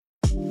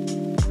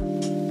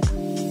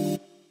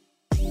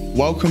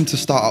Welcome to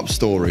Startup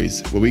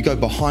Stories, where we go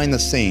behind the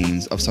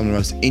scenes of some of the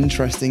most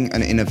interesting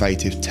and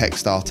innovative tech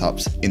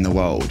startups in the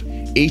world.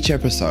 Each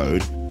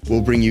episode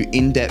will bring you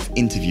in-depth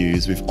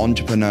interviews with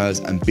entrepreneurs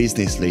and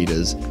business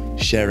leaders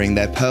sharing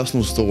their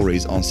personal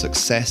stories on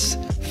success,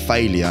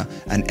 failure,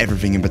 and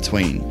everything in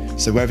between.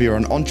 So whether you're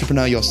an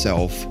entrepreneur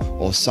yourself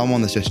or someone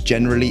that's just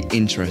generally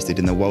interested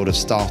in the world of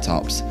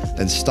startups,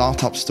 then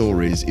Startup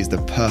Stories is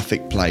the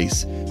perfect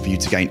place for you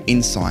to gain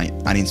insight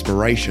and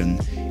inspiration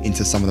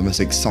into some of the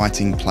most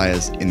exciting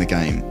players in the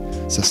game.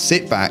 So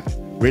sit back,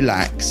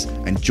 relax,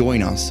 and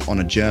join us on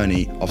a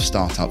journey of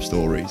startup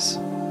stories.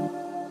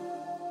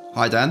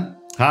 Hi, Dan.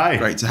 Hi.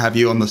 Great to have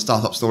you on the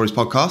Startup Stories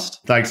podcast.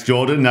 Thanks,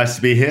 Jordan. Nice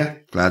to be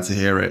here. Glad to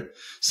hear it.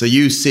 So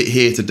you sit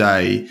here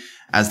today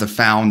as the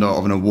founder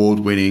of an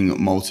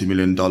award-winning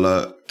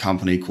multi-million-dollar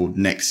company called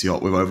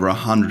Nexiot with over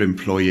 100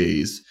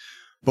 employees.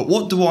 But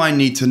what do I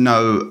need to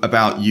know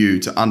about you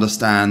to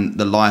understand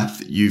the life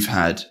that you've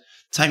had?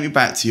 Take me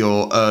back to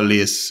your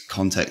earliest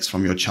context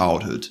from your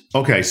childhood.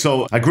 Okay,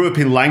 so I grew up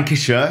in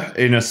Lancashire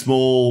in a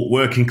small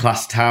working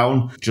class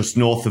town just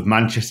north of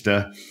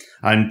Manchester.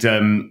 And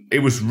it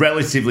was a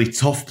relatively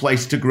tough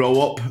place to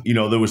grow up. You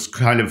know, there was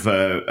kind of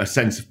a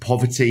sense of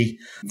poverty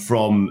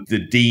from the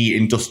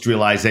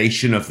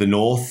deindustrialization of the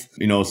North.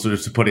 You know, sort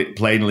of to put it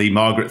plainly,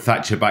 Margaret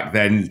Thatcher back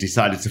then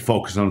decided to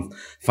focus on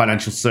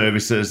financial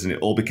services and it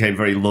all became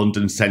very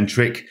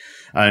London-centric.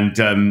 And,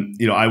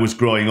 you know, I was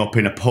growing up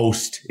in a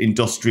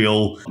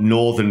post-industrial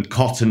northern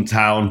cotton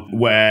town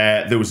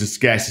where there was a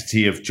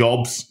scarcity of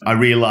jobs. I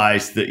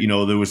realized that, you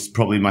know, there was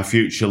probably my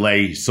future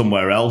lay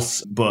somewhere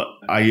else, but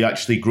I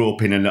actually grew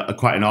up in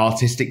quite an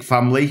artistic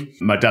family.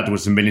 My dad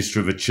was a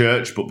minister of a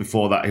church, but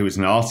before that he was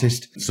an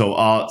artist. So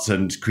arts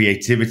and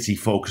creativity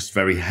focused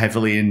very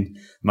heavily in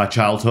my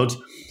childhood.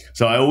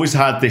 So I always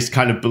had this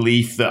kind of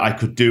belief that I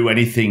could do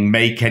anything,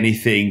 make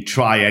anything,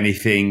 try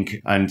anything,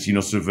 and, you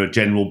know, sort of a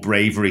general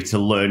bravery to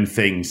learn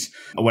things.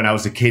 When I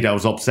was a kid, I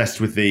was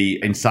obsessed with the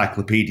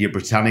Encyclopedia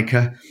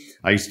Britannica.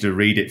 I used to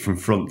read it from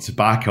front to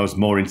back. I was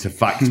more into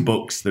fact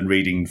books than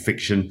reading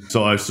fiction.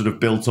 So I sort of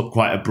built up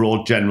quite a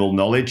broad general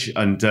knowledge.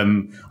 And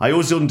I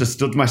always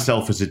understood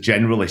myself as a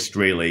generalist,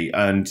 really.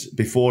 And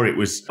before it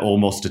was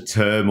almost a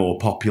term or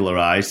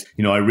popularized,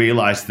 you know, I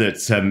realized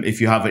that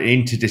if you have an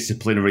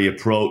interdisciplinary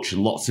approach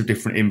and lots of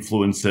different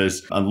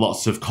influences and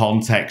lots of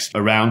context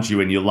around you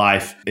in your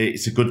life,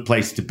 it's a good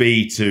place to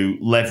be to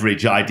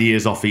leverage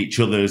ideas off each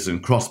other's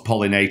and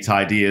cross-pollinate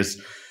ideas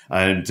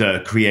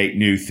and create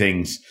new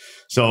things.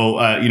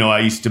 So, you know, I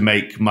used to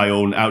make my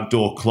own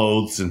outdoor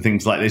clothes and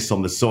things like this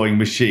on the sewing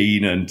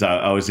machine. And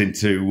I was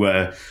into,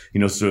 you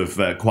know, sort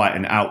of quite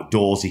an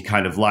outdoorsy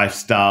kind of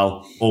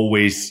lifestyle,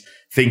 always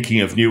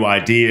thinking of new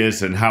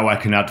ideas and how I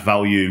can add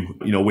value,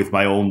 you know, with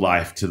my own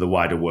life to the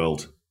wider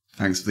world.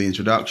 Thanks for the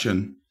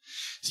introduction.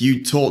 So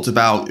you talked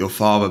about your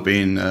father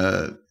being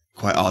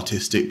quite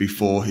artistic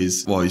before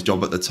his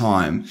job at the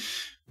time.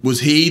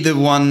 Was he the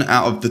one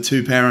out of the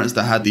two parents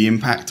that had the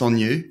impact on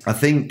you? I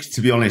think,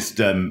 to be honest,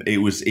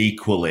 it was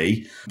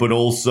equally, but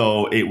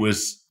also it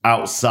was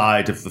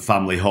outside of the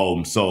family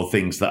home. So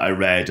things that I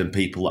read and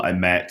people that I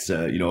met,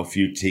 you know, a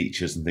few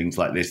teachers and things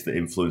like this that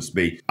influenced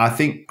me. I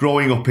think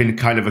growing up in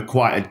kind of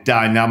quite a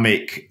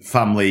dynamic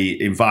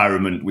family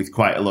environment with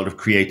quite a lot of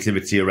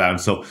creativity around.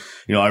 So,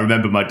 you know, I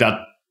remember my dad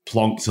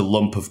plonked a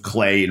lump of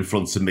clay in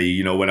front of me,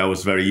 you know, when I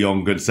was very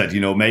young and said, you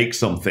know, make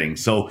something.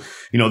 So,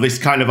 you know, this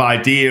kind of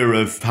idea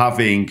of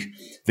having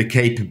the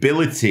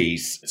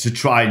capabilities to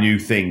try new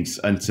things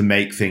and to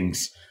make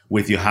things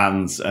with your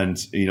hands and,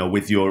 you know,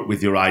 with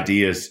your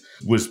ideas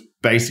was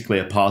basically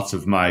a part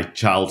of my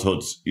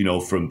childhood, you know,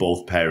 from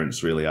both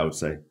parents, really, I would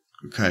say.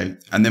 Okay.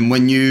 And then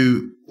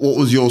what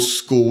was your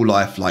school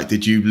life like?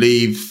 Did you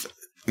leave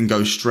and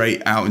go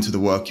straight out into the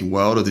working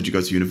world, or did you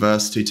go to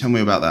university? Tell me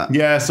about that.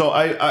 Yeah, so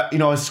I you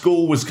know,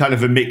 school was kind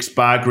of a mixed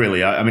bag,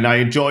 really. I mean, I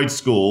enjoyed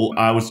school.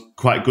 I was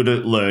quite good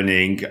at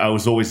learning. I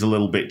was always a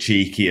little bit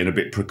cheeky and a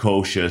bit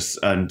precocious.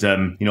 And,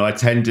 you know, I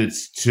tended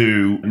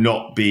to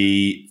not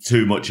be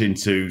too much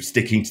into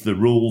sticking to the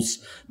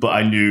rules, but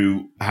I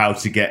knew how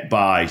to get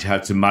by, how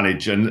to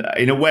manage. And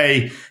in a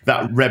way,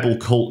 that rebel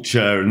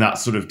culture and that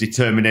sort of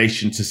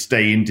determination to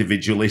stay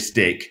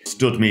individualistic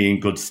stood me in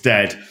good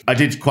stead. I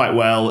did quite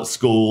well at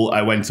school.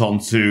 I went on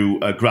to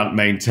a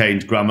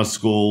grant-maintained grammar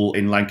school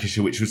in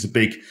Lancashire, which was a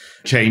big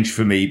change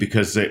for me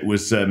because it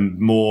was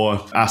more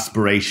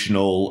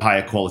aspirational,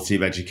 higher quality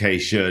of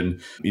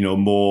education, you know,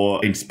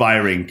 more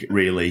inspiring,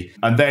 really.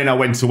 And then I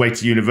went away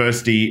to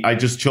university. I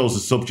just chose a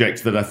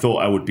subject that I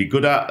thought I would be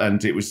good at,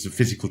 and it was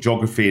physical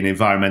geography and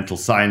environmental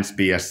science,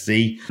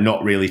 BSc,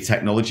 not really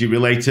technology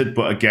related,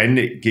 but again,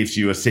 it gives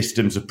you a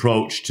systems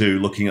approach to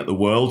looking at the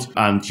world,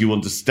 and you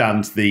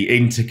understand the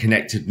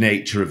interconnected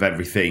nature of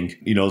everything,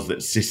 you know,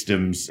 that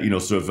systems, you know,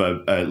 sort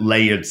of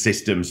layered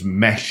systems, a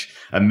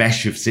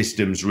mesh of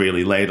systems, really.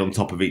 really laid on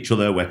top of each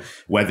other, where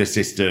weather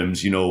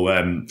systems,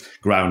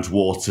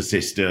 groundwater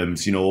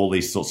systems, all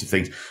these sorts of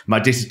things. My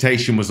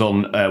dissertation was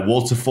on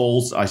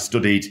waterfalls. I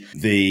studied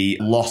the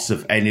loss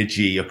of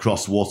energy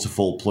across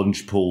waterfall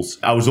plunge pools.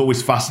 I was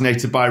always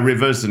fascinated by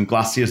rivers and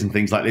glaciers and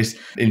things like this.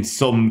 In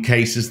some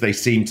cases, they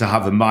seem to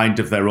have a mind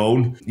of their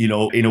own.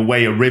 In a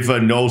way, a river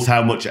knows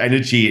how much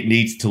energy it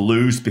needs to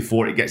lose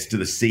before it gets to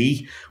the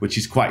sea, which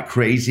is quite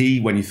crazy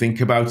when you think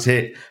about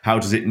it. How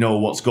does it know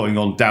what's going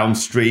on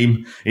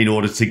downstream in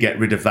order to get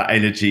rid of that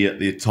energy at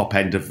the top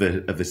end of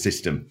the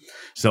system?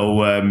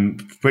 So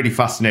pretty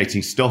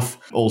fascinating stuff.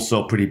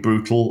 Also pretty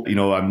brutal.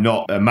 I'm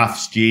not a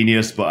maths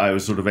genius, but I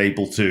was sort of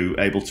able to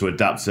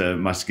adapt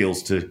my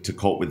skills to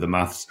cope with the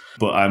maths.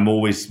 But I'm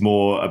always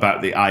more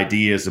about the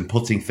ideas and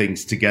putting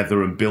things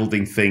together and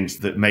building things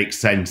that make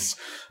sense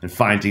and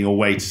finding a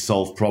way to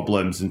solve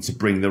problems and to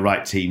bring the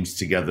right teams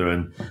together.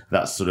 And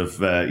that's sort of,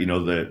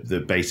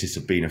 the basis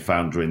of being a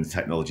founder in the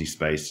technology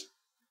space.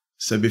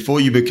 So before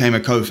you became a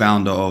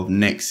co-founder of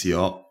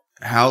Nexiot,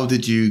 how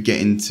did you get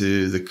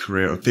into the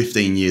career of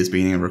 15 years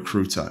being a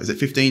recruiter? Is it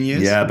 15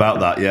 years? Yeah, about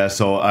that. Yeah.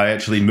 So I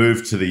actually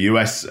moved to the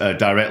US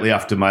directly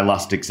after my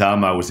last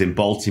exam. I was in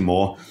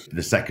Baltimore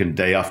the second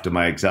day after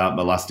my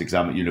last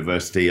exam at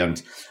university.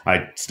 And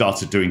I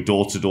started doing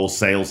door-to-door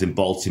sales in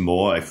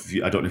Baltimore.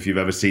 I don't know if you've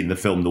ever seen the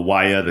film The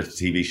Wire, the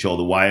TV show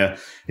The Wire.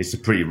 It's a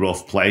pretty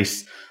rough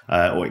place.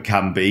 Or it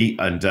can be.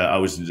 And I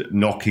was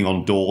knocking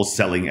on doors,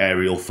 selling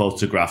aerial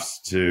photographs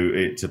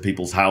to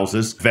people's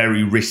houses.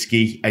 Very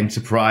risky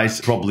enterprise,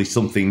 probably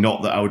something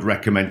not that I would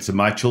recommend to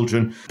my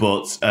children.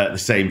 But at the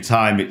same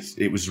time,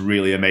 it was a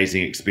really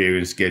amazing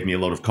experience, gave me a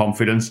lot of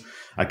confidence.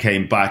 I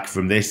came back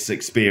from this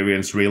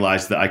experience,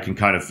 realized that I can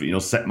kind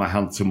of, set my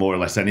hand to more or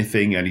less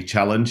anything, any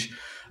challenge.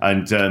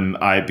 And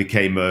I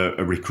became a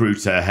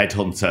recruiter, a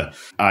headhunter.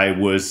 I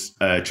was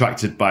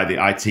attracted by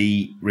the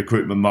IT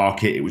recruitment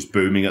market. It was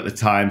booming at the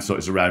time. So it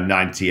was around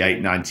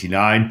 98,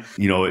 99.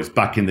 It's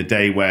back in the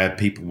day where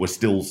people were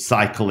still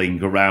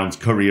cycling around,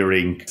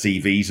 couriering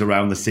CVs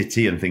around the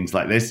city and things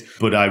like this.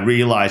 But I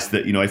realized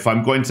that, if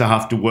I'm going to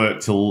have to work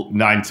till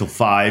 9 till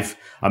 5,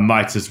 I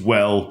might as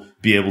well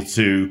be able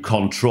to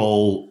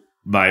control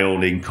my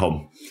own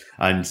income.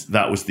 And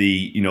that was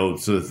the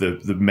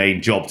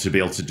main job, to be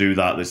able to do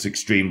that. That's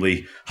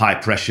extremely high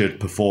pressured,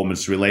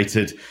 performance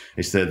related.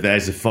 It's that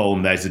there's a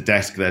phone, there's a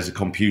desk, there's a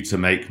computer,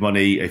 make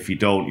money. If you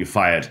don't, you're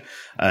fired.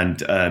 And,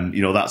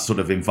 that sort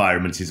of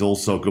environment is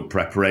also good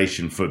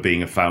preparation for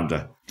being a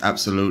founder.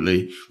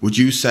 Absolutely. Would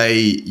you say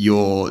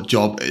your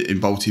job in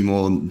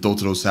Baltimore,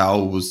 door-to-door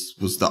sales,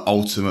 was the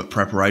ultimate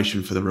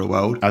preparation for the real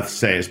world? I'd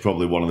say it's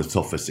probably one of the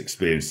toughest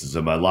experiences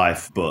of my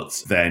life.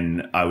 But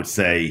then I would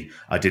say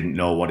I didn't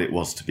know what it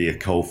was to be a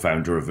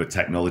co-founder of a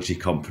technology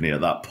company at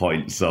that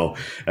point. So,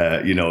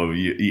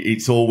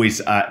 it's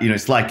always,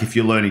 it's like if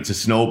you're learning to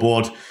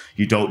snowboard,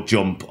 you don't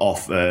jump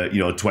off a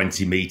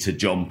 20-meter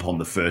jump on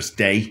the first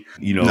day.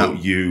 No.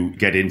 You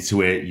get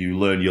into it, you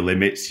learn your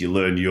limits, you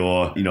learn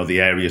your,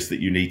 the areas that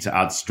you need to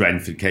add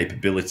strength and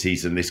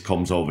capabilities, and this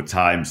comes over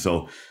time.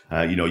 So,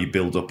 you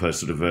build up a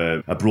sort of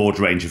a broad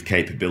range of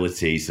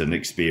capabilities and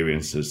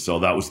experiences. So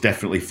that was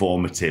definitely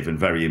formative and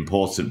very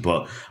important,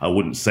 but I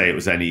wouldn't say it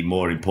was any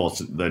more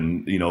important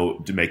than,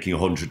 making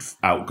 100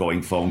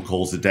 outgoing phone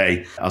calls a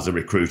day as a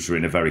recruiter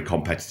in a very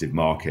competitive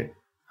market.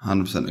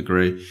 100%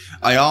 agree.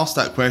 I asked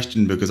that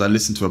question because I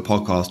listened to a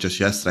podcast just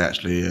yesterday,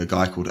 actually, a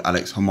guy called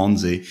Alex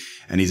Homonzi,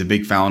 and he's a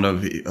big founder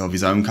of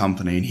his own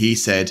company. And he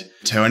said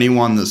to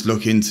anyone that's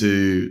looking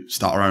to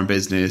start their own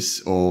business,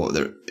 or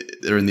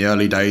they're in the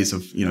early days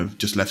of,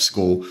 just left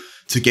school,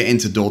 to get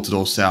into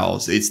door-to-door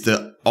sales, it's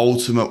the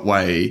ultimate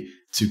way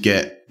to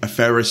get a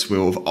Ferris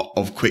wheel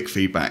of quick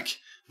feedback.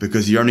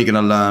 Because you're only going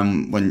to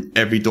learn when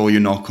every door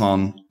you knock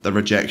on, the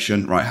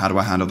rejection, right? How do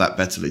I handle that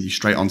better? You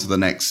straight onto the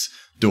next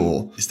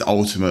door. It's the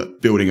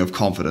ultimate building of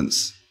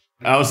confidence.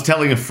 I was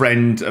telling a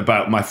friend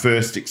about my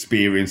first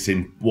experience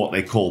in what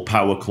they call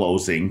power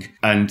closing,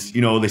 and,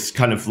 this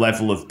kind of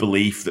level of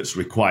belief that's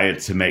required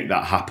to make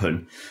that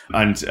happen.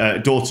 And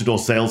door-to-door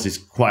sales is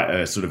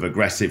quite sort of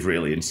aggressive,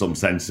 really, in some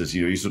senses.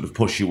 You sort of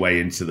push your way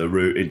into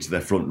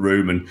their front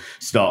room and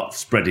start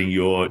spreading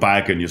your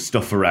bag and your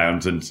stuff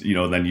around, and,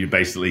 then you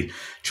basically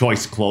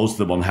choice close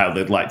them on how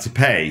they'd like to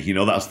pay.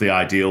 That's the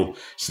ideal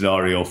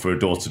scenario for a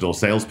door-to-door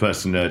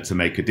salesperson to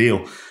make a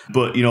deal.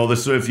 But,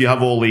 there's sort of, you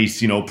have all these,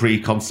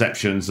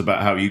 preconceptions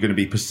about how you're going to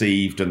be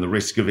perceived and the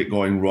risk of it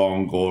going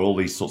wrong, or all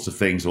these sorts of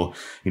things, or,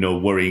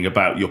 worrying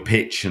about your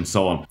pitch and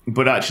so on.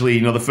 But actually,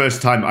 the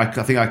first time I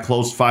think I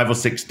closed 5 or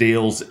 6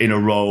 deals in a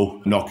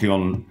row, knocking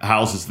on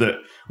houses that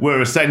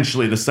were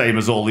essentially the same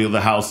as all the other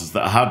houses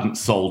that I hadn't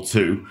sold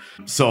to.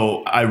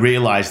 So I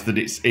realized that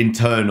it's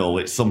internal.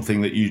 It's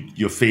something that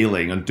you're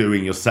feeling and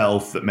doing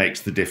yourself that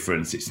makes the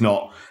difference. It's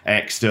not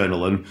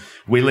external. And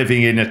we're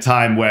living in a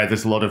time where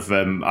there's a lot of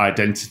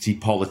identity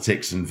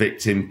politics and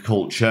victim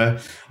culture.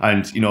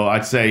 And,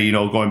 I'd say,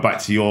 going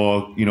back to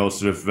your,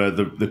 sort of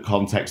the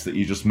context that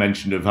you just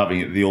mentioned of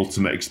having the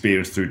ultimate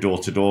experience through door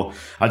to door,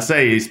 I'd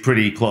say it's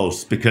pretty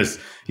close, because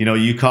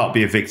You can't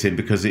be a victim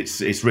because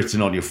it's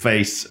written on your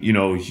face.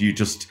 You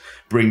just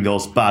bring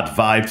those bad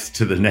vibes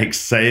to the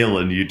next sale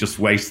and you just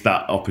waste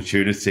that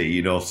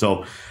opportunity,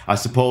 So I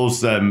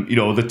suppose,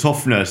 the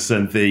toughness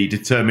and the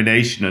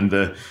determination and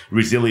the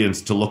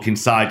resilience to look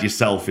inside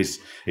yourself is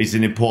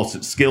an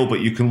important skill, but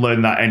you can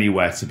learn that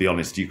anywhere, to be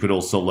honest. You could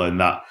also learn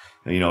that,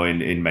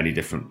 in many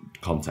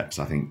different contexts,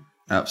 I think.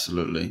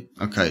 Absolutely.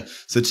 Okay.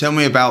 So tell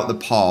me about the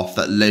path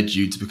that led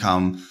you to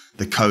become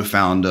the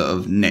co-founder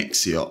of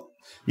Nexiot.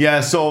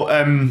 Yeah, so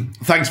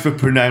thanks for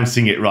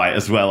pronouncing it right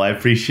as well. I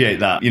appreciate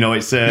that.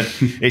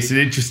 It's an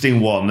interesting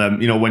one.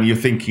 When you're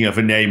thinking of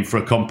a name for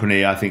a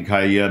company, I think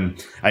I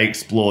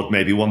explored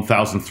maybe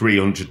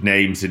 1,300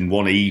 names in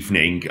one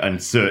evening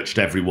and searched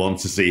everyone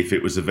to see if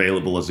it was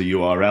available as a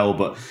URL.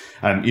 But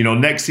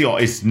Nexiot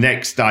is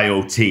next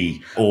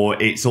IoT, or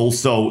it's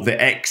also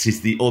the X is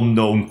the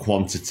unknown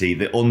quantity,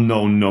 the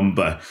unknown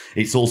number.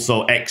 It's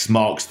also X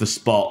marks the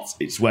spot.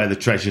 It's where the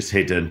treasure's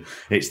hidden.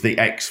 It's the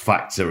X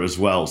factor as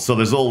well. So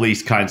there's all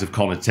these kinds of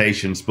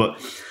connotations, but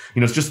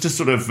just to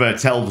sort of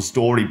tell the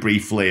story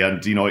briefly, and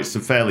it's a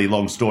fairly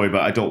long story,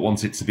 but I don't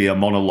want it to be a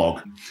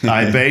monologue.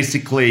 I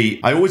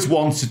always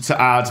wanted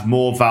to add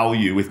more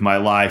value with my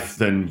life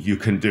than you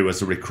can do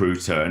as a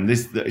recruiter. And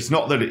it's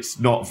not that it's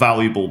not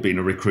valuable being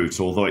a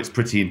recruiter, although it's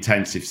pretty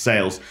intensive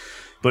sales.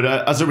 But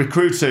as a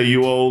recruiter,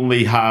 you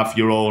only have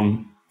your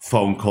own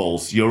phone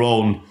calls, your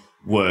own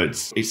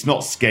words. It's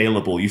not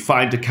scalable. You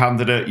find a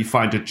candidate, you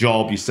find a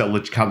job, you sell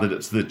the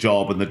candidate to the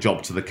job and the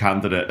job to the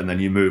candidate, and then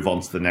you move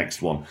on to the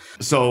next one.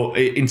 So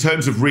in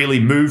terms of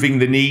really moving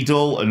the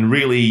needle and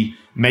really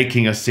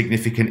making a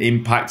significant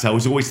impact, I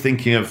was always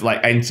thinking of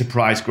like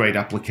enterprise grade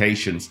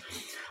applications.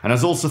 And I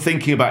was also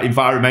thinking about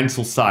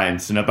environmental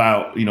science and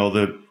about,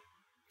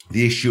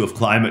 the issue of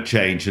climate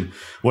change. And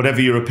whatever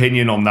your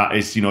opinion on that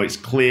is, it's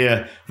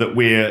clear that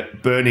we're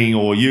burning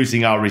or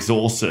using our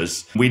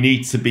resources. We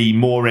need to be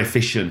more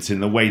efficient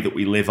in the way that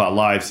we live our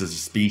lives as a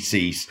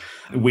species.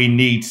 We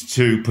need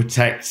to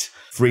protect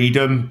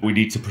freedom. We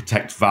need to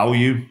protect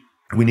value.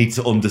 We need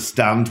to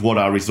understand what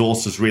our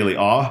resources really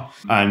are.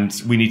 And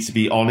we need to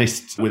be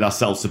honest with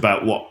ourselves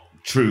about what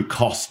true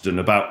cost and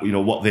about,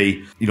 what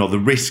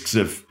the risks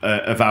of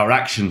our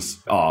actions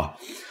are.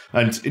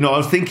 And, I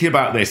was thinking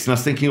about this, and I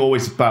was thinking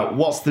always about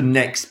what's the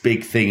next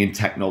big thing in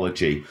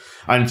technology.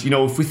 And,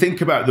 if we think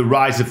about the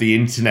rise of the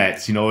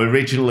internet,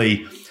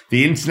 originally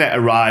the internet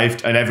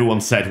arrived and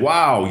everyone said,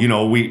 wow,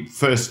 we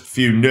first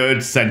few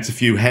nerds sent a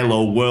few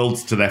hello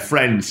worlds to their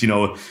friends,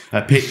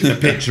 a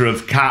picture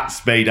of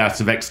cats made out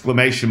of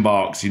exclamation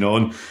marks,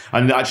 and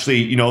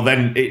actually,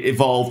 then it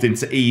evolved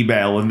into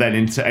email and then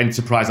into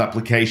enterprise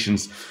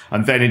applications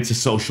and then into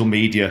social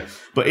media.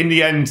 But in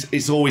the end,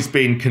 it's always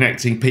been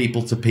connecting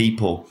people to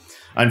people.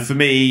 And for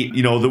me,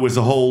 there was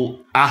a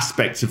whole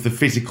aspect of the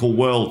physical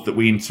world that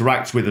we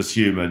interact with as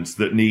humans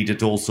that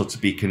needed also to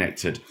be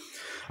connected.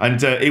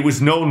 And it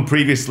was known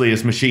previously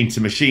as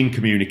machine-to-machine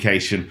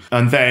communication.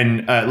 And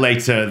then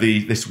later,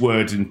 this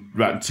word in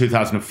around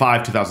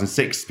 2005,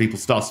 2006, people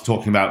started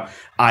talking about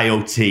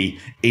IoT,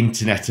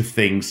 Internet of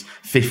Things,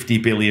 50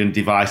 billion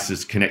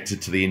devices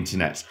connected to the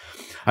internet.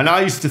 And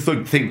I used to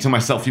think to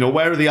myself,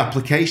 where are the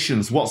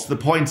applications? What's the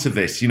point of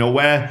this?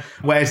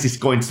 Where's this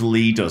going to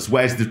lead us?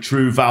 Where's the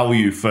true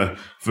value for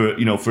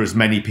as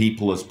many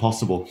people as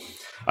possible?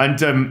 And,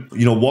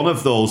 one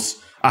of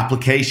those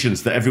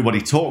applications that everybody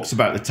talks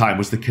about at the time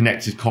was the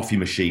connected coffee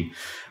machine.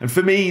 And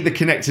for me, the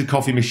connected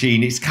coffee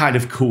machine, it's kind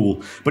of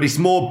cool, but it's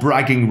more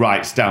bragging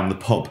rights down the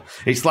pub.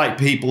 It's like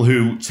people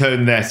who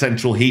turn their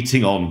central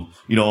heating on,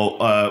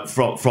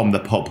 from the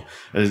pub.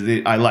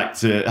 I like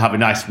to have a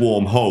nice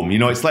warm home.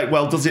 It's like,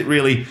 well, does it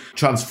really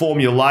transform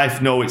your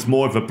life? No, it's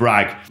more of a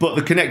brag. But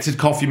the connected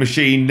coffee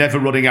machine, never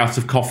running out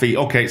of coffee.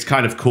 Okay, it's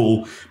kind of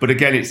cool. But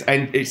again, it's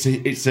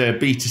a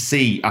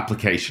B2C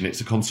application.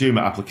 It's a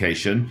consumer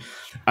application.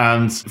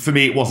 And for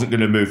me, it wasn't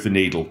going to move the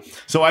needle.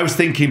 So I was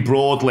thinking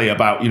broadly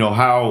about,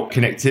 how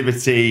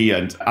connectivity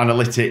and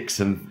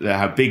analytics and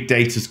how big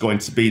data is going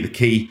to be the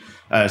key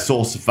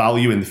source of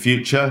value in the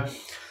future.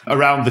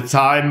 Around the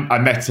time, I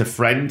met a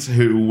friend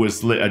who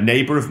was a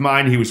neighbor of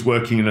mine. He was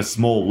working in a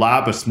small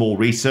lab, a small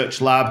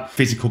research lab,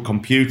 physical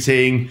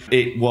computing.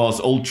 It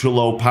was ultra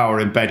low power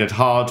embedded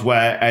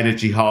hardware,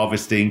 energy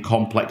harvesting,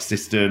 complex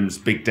systems,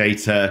 big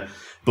data,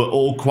 but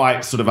all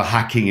quite sort of a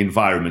hacking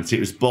environment.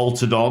 It was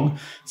bolted on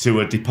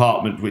to a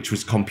department which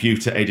was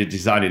computer-aided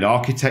design and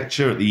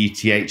architecture at the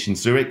ETH in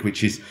Zurich,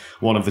 which is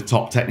one of the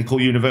top technical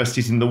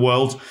universities in the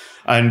world.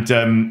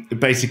 And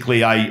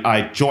basically,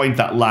 I joined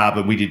that lab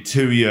and we did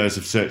 2 years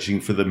of searching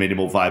for the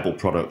minimal viable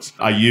product.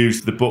 I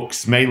used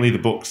mainly the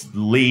books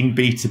Lean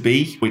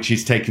B2B, which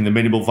is taking the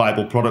minimal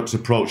viable products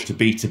approach to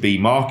B2B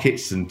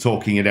markets and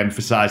talking and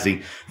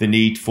emphasizing the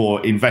need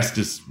for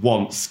investors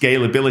want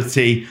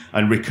scalability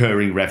and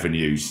recurring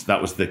revenues.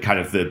 That was the kind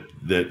of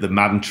the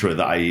mantra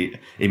that I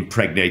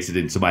impregnated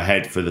into my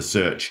head for the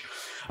search.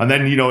 And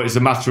then, it's a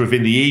matter of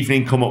in the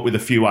evening, come up with a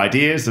few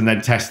ideas and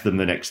then test them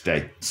the next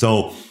day.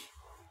 So,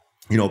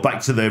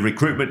 back to the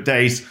recruitment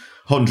days,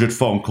 100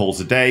 phone calls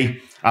a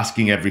day,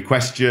 asking every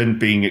question,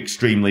 being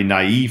extremely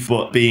naive,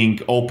 but being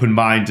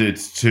open-minded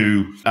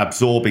to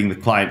absorbing the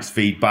client's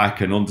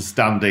feedback and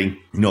understanding,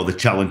 the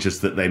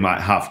challenges that they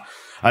might have.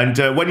 And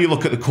when you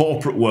look at the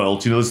corporate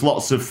world, there's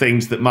lots of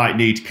things that might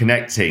need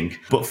connecting.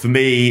 But for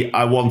me,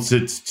 I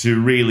wanted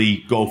to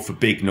really go for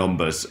big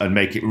numbers and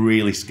make it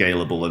really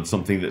scalable and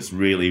something that's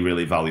really,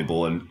 really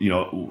valuable and,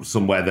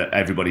 somewhere that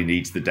everybody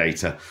needs the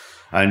data.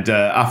 And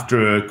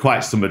after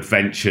quite some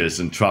adventures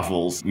and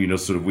travels,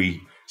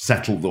 we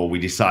settled, or we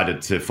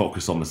decided to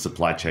focus on the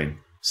supply chain.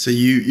 So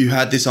you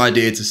had this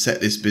idea to set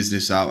this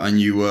business up,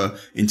 and you were,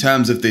 in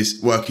terms of this,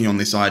 working on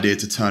this idea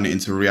to turn it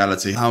into a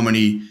reality. How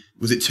many,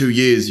 was it 2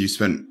 years you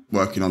spent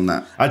working on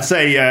that? I'd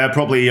say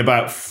probably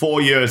about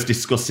 4 years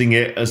discussing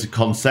it as a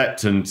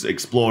concept and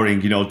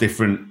exploring,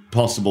 different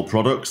possible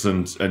products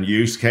and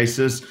use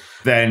cases.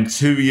 Then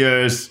 2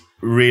 years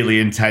really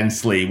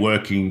intensely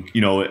working,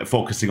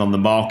 focusing on the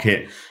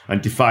market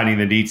and defining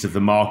the needs of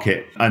the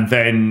market. And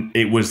then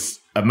it was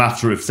a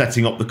matter of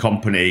setting up the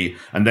company.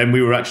 And then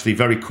we were actually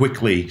very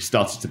quickly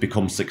started to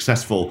become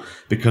successful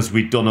because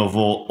we'd done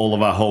all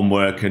of our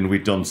homework and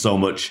we'd done so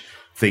much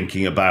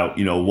thinking about,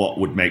 what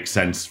would make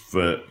sense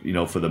for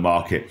the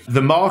market.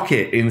 The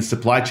market in the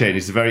supply chain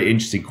is a very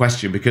interesting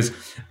question because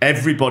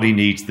everybody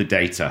needs the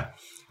data.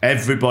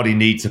 Everybody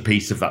needs a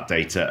piece of that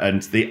data,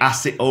 and the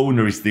asset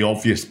owner is the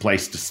obvious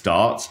place to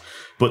start.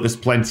 But there's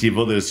plenty of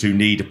others who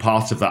need a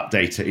part of that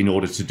data in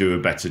order to do a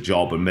better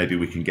job. And maybe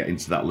we can get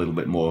into that a little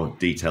bit more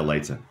detail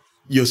later.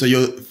 So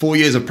your 4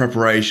 years of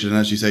preparation, and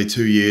as you say,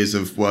 2 years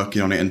of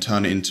working on it and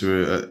turn it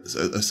into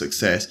a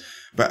success.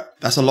 But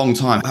that's a long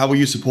time. How were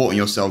you supporting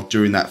yourself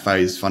during that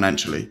phase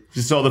financially?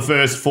 So the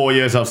first 4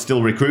 years I was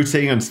still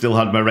recruiting and still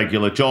had my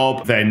regular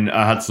job. Then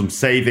I had some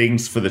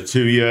savings for the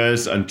 2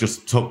 years and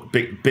just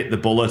bit the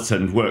bullet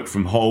and worked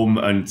from home.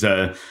 And,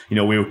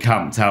 we were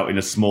camped out in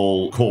a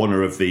small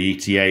corner of the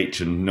ETH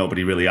and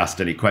nobody really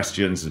asked any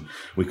questions. And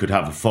we could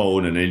have a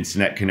phone and an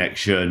internet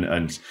connection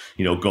and,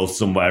 go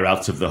somewhere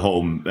out of the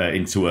home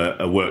into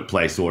a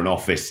workplace or an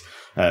office.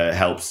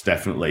 Helps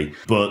definitely.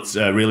 But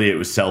really it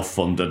was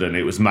self-funded and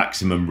it was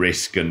maximum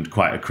risk and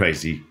quite a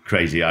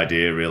crazy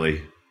idea,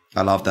 really.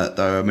 I love that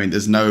though. I mean,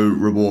 there's no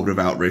reward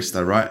without risk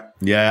though, right?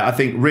 Yeah, I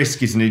think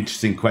risk is an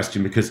interesting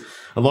question because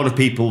a lot of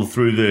people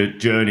through the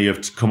journey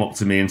have come up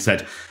to me and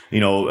said,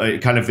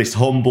 kind of this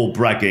humble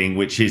bragging,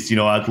 which is,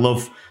 I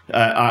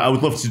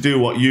would love to do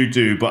what you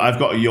do, but I've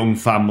got a young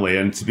family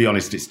and to be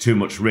honest, it's too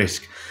much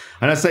risk.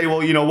 And I say,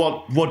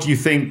 well, what do you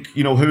think,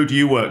 who do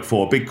you work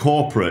for? Big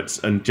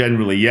corporates? And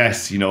generally,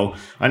 yes,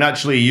 and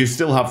actually you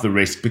still have the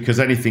risk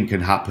because anything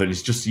can happen.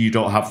 It's just you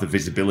don't have the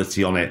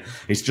visibility on it.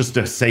 It's just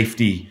a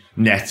safety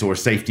net or a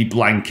safety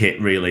blanket,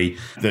 really,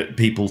 that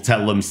people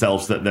tell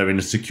themselves that they're in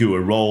a secure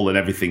role and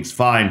everything's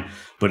fine.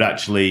 But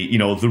actually,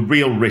 the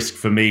real risk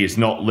for me is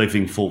not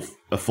living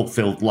a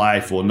fulfilled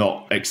life or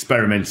not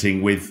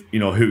experimenting with,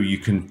 who you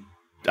can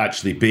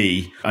actually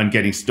be and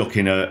getting stuck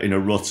in a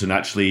rut and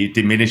actually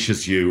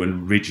diminishes you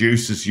and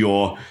reduces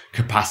your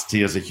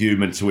capacity as a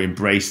human to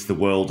embrace the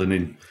world and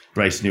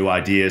embrace new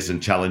ideas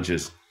and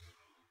challenges.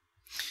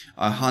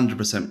 I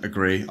 100%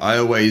 agree. I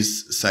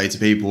always say to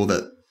people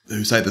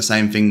who say the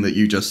same thing that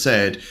you just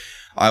said,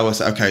 I always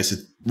say, okay, so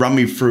run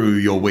me through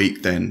your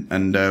week then.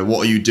 And what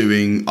are you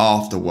doing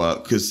after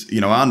work? Because,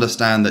 I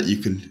understand that you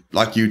can,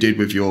 like you did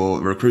with your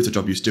recruiter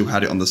job, you still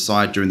had it on the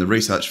side during the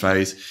research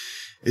phase.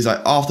 It's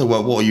like, after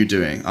work, what are you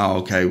doing? Oh,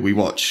 okay, we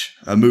watch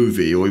a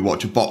movie or we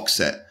watch a box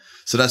set.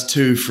 So that's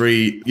 2,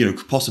 3,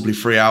 possibly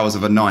 3 hours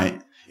of a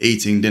night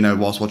eating dinner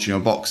whilst watching a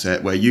box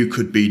set where you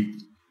could be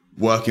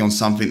working on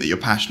something that you're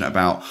passionate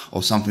about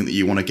or something that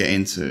you want to get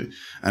into.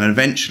 And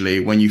eventually,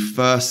 when you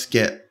first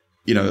get,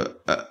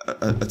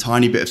 a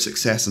tiny bit of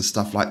success and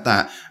stuff like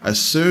that,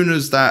 as soon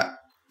as that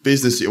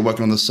business that you're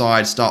working on the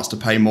side starts to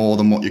pay more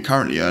than what you're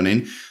currently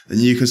earning, then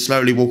you can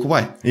slowly walk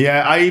away.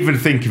 Yeah, I even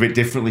think of it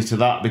differently to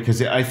that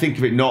because I think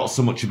of it not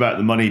so much about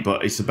the money,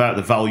 but it's about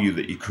the value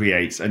that you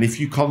create. And if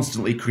you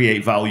constantly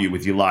create value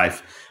with your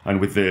life and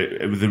with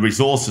the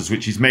resources,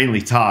 which is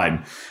mainly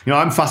time,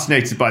 I'm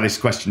fascinated by this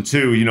question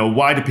too.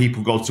 Why do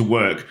people go to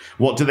work?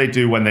 What do they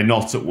do when they're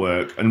not at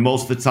work? And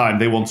most of the time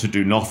they want to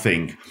do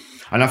nothing.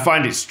 And I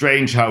find it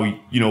strange how,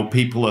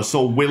 people are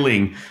so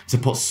willing to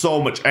put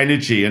so much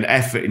energy and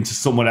effort into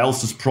someone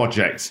else's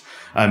project,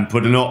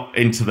 but are not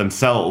into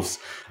themselves.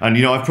 And,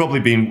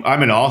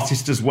 I'm an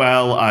artist as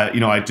well.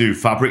 I do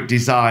fabric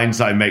designs,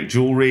 I make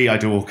jewelry, I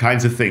do all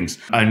kinds of things.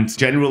 And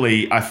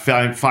generally, I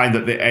find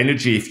that the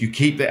energy, if you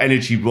keep the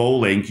energy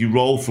rolling, you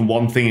roll from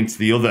one thing into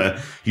the other,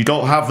 you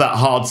don't have that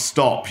hard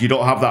stop. You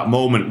don't have that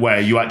moment where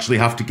you actually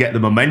have to get the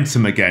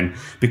momentum again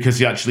because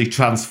you're actually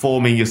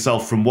transforming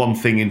yourself from one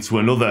thing into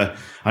another.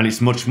 And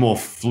it's much more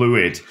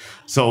fluid.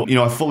 So,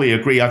 I fully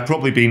agree. I've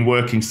probably been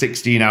working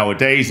 16-hour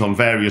days on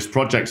various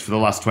projects for the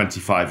last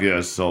 25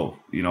 years. So,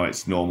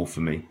 it's normal for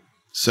me.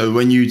 So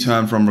when you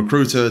turn from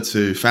recruiter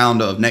to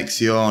founder of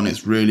Nexion,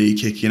 it's really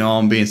kicking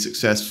on, being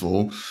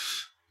successful.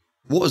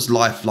 What has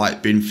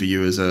life been for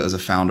you as a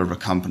founder of a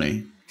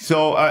company?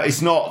 So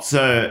it's not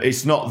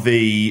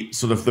the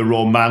sort of the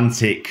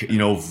romantic,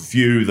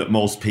 view that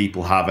most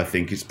people have. I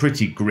think it's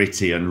pretty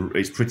gritty and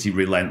it's pretty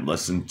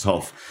relentless and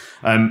tough.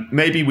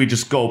 Maybe we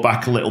just go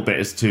back a little bit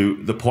as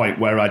to the point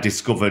where I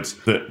discovered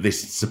that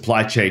this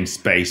supply chain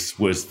space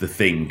was the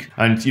thing.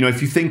 And,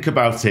 if you think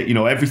about it,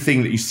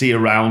 everything that you see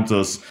around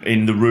us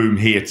in the room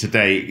here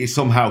today, it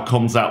somehow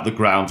comes out the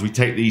ground. We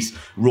take these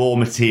raw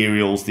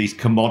materials, these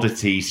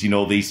commodities,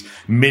 these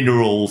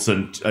minerals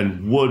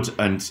and wood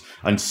and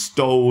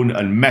stone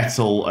and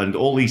metal and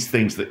all these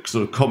things that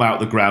sort of come out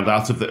the ground,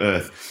 out of the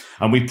earth.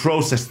 And we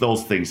process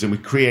those things and we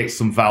create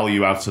some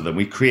value out of them.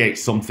 We create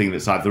something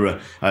that's either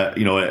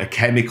a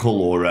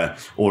chemical or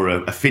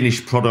a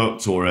finished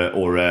product or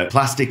a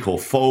plastic or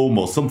foam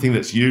or something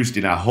that's used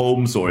in our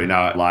homes or in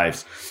our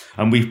lives.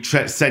 And we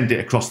send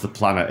it across the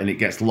planet and it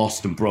gets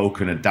lost and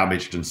broken and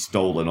damaged and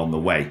stolen on the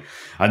way.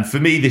 And for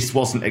me, this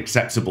wasn't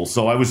acceptable.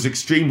 So I was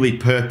extremely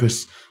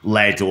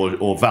purpose-led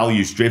or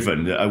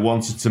values-driven. I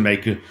wanted to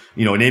make an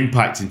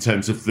impact in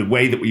terms of the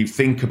way that we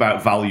think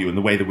about value and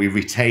the way that we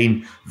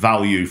retain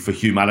value for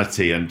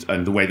humanity and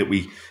the way that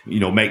we,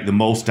 make the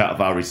most out of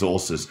our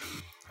resources.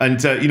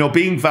 And,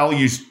 being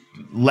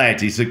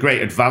values-led is a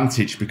great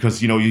advantage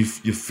because, your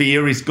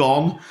fear is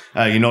gone.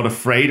 You're not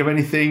afraid of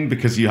anything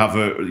because you have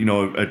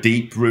a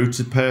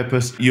deep-rooted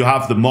purpose. You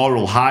have the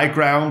moral high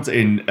ground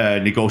in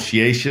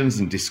negotiations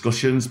and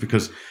discussions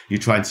because you're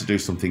trying to do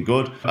something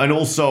good. And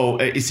also,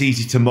 it's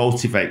easy to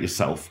motivate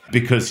yourself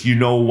because you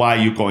know why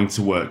you're going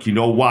to work. You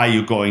know why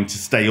you're going to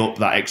stay up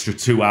that extra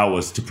 2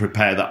 hours to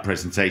prepare that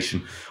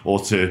presentation or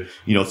to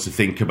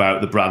think about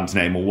the brand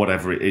name or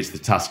whatever it is, the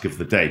task of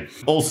the day.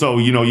 Also,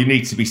 you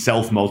need to be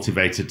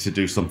self-motivated to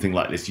do something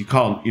like this. You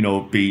can't,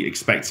 be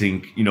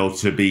expecting,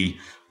 to be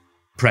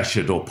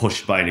pressured or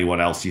pushed by anyone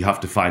else. You have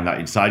to find that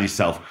inside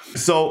yourself.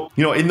 So,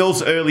 in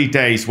those early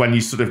days when you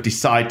sort of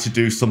decide to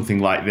do something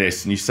like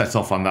this and you set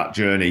off on that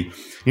journey,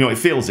 it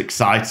feels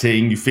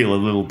exciting. You feel a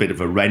little bit of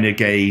a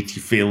renegade.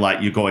 You feel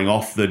like you're going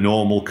off the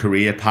normal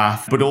career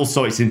path, but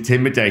also it's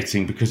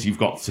intimidating because you've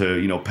got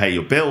to, pay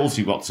your bills.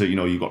 You've got to,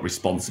 you've got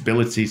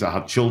responsibilities. I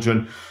have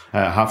children,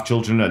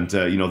 and,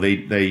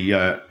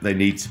 they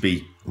need to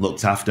be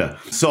looked after.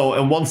 So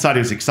on one side it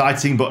was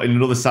exciting, but on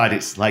another side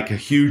it's like a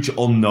huge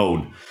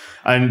unknown.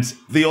 And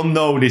the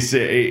unknown is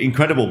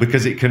incredible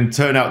because it can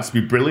turn out to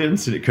be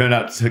brilliant and it can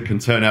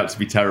turn out to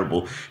be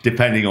terrible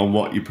depending on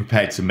what you're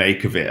prepared to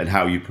make of it and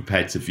how you're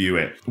prepared to view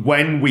it.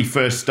 When we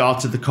first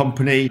started the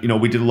company,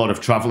 we did a lot of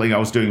traveling. I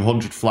was doing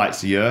 100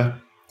 flights a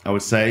year, I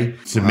would say,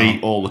 to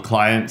meet all the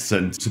clients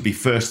and to be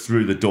first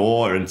through the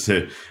door and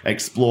to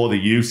explore the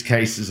use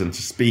cases and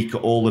to speak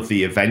at all of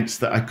the events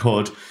that I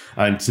could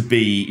and to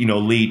be,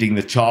 leading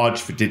the charge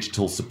for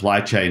digital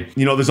supply chain.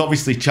 There's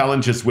obviously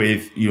challenges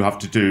with you have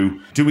to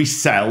do we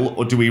sell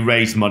or do we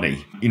raise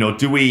money?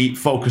 Do we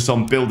focus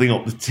on building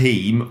up the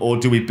team or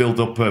do we build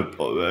up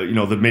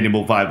the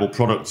minimal viable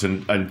product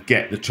and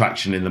get the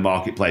traction in the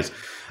marketplace?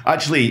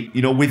 Actually,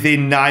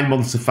 within 9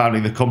 months of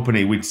founding the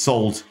company, we'd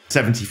sold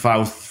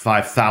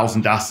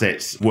 75,000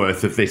 assets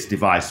worth of this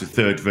device, the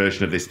third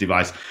version of this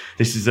device.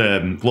 This is a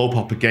Globe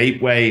Hopper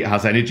gateway. It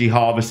has energy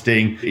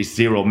harvesting. It's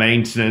zero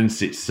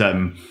maintenance. It's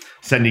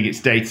sending its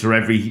data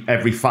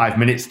every 5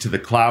 minutes to the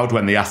cloud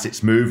when the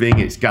asset's moving.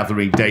 It's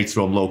gathering data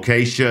on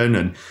location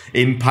and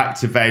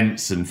impact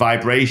events and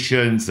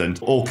vibrations and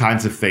all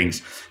kinds of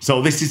things.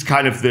 So this is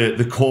kind of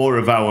the core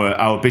of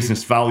our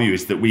business value,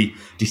 is that we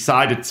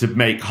decided to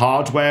make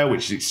hardware,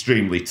 which is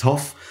extremely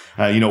tough.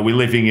 We're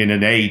living in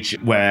an age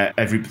where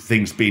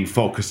everything's being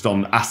focused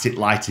on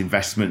asset-light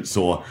investments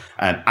or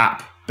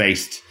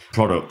app-based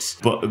products,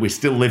 but we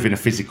still live in a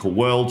physical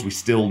world. We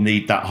still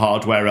need that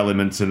hardware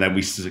element, and then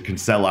we can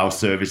sell our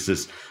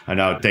services and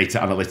our data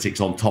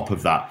analytics on top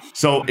of that.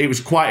 So it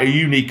was quite a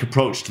unique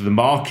approach to the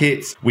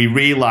market. We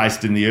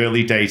realized in the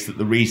early days that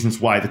the reasons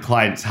why the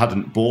clients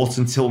hadn't bought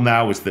until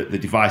now is that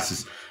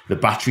the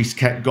batteries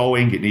kept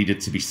going. It needed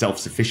to be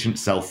self-sufficient,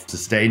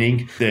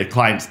 self-sustaining. The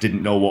clients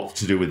didn't know what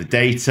to do with the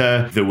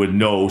data. There were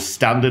no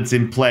standards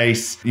in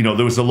place.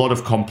 There was a lot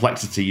of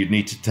complexity. You'd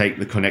need to take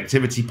the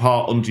connectivity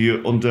part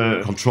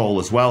under control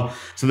as well.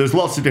 So there's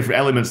lots of different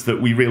elements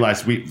that we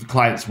realized the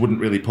clients wouldn't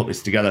really put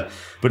this together.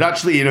 But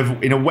actually,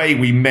 in a way,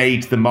 we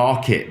made the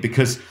market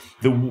because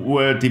there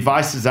were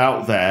devices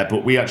out there,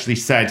 but we actually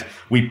said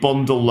we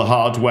bundle the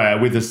hardware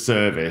with a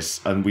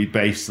service and we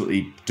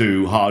basically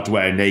do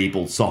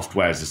hardware-enabled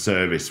software as a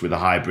service with a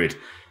hybrid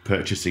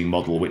purchasing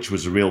model, which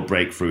was a real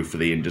breakthrough for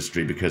the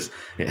industry because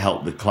it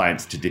helped the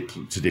clients to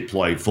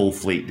deploy full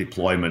fleet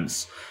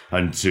deployments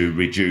and to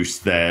reduce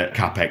their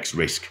CapEx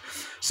risk.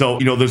 So,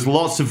 there's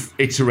lots of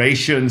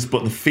iterations,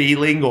 but the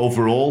feeling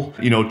overall,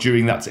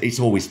 during that, it's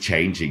always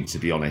changing, to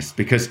be honest,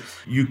 because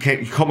you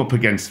come up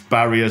against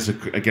barriers,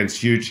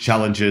 against huge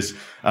challenges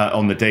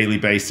on the daily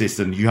basis,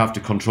 and you have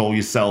to control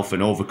yourself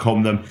and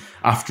overcome them.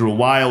 After a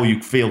while,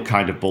 you feel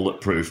kind of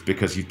bulletproof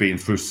because you've been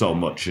through so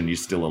much and you're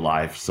still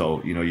alive.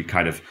 So, you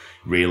kind of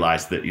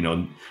realize that,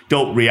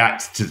 don't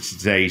react to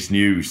today's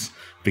news.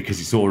 because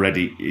it's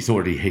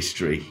already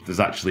history. There's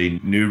actually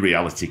new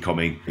reality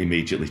coming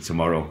immediately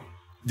tomorrow.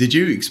 Did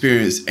you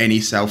experience any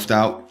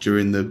self-doubt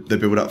during the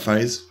build-up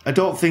phase? I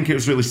don't think it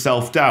was really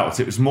self-doubt.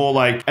 It was more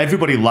like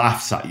everybody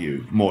laughs at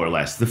you, more or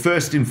less.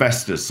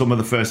 Some of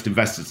the first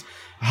investors,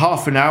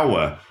 half an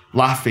hour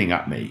laughing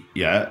at me.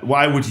 Yeah.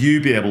 Why would you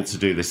be able to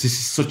do this? This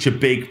is such a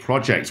big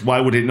project. Why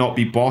would it not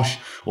be Bosch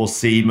or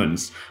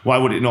Siemens? Why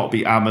would it not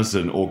be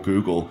Amazon or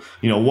Google?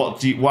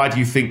 Why do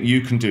you think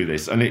you can do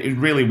this? And it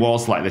really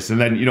was like this. And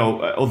then,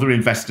 other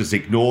investors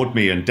ignored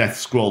me and death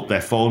scrolled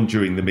their phone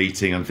during the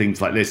meeting and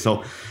things like this.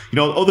 So,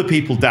 other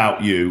people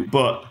doubt you,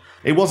 but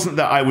it wasn't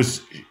that I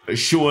was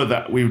sure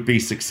that we would be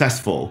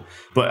successful,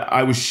 but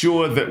I was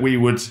sure that we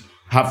would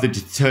have the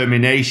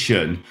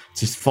determination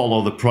to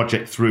follow the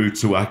project through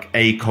to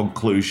a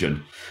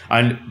conclusion.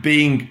 And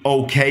being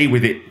okay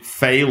with it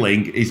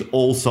failing is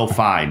also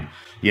fine.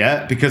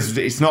 Yeah, because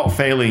it's not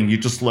failing, you're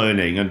just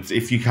learning. And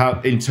if you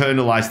can't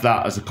internalize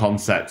that as a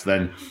concept,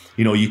 then,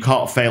 you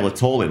can't fail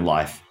at all in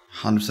life.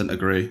 100%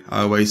 agree.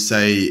 I always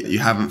say you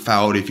haven't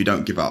failed if you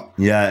don't give up.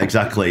 Yeah,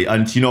 exactly.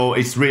 And,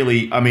 it's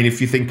really, if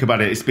you think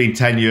about it, it's been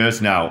 10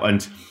 years now.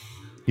 And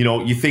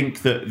you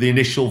think that the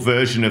initial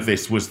version of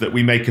this was that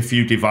we make a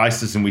few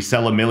devices and we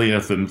sell 1 million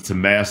of them to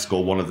Maersk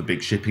or one of the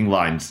big shipping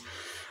lines.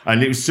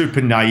 And it was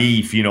super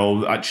naive,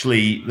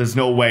 actually, there's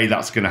no way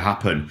that's going to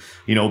happen.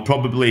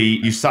 Probably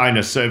you sign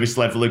a service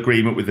level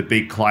agreement with a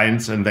big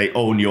client and they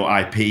own your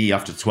IP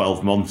after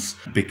 12 months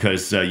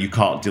because you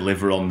can't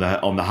deliver on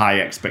the high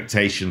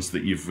expectations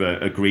that you've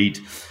agreed.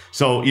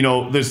 So,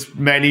 there's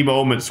many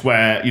moments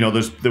where,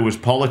 there was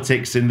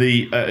politics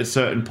at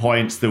certain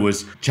points. There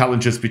was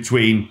challenges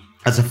between,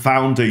 as a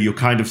founder, you're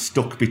kind of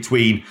stuck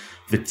between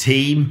the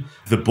team,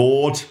 the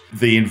board,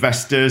 the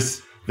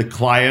investors, the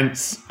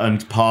clients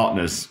and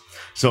partners.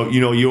 So,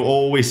 you're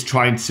always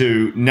trying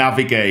to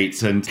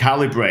navigate and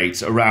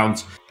calibrate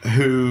around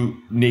who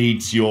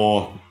needs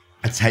your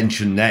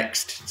attention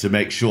next to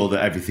make sure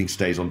that everything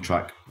stays on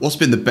track. What's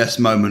been the best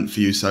moment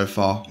for you so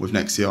far with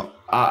Nexiot?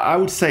 I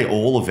would say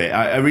all of it.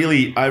 I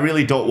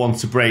really don't want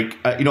to break.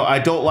 I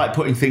don't like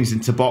putting things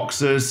into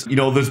boxes.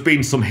 There's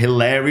been some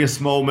hilarious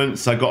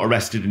moments. I got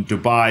arrested in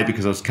Dubai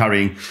because I was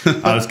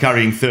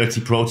carrying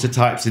 30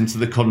 prototypes into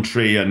the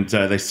country, and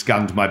they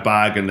scanned my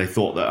bag and they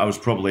thought that I was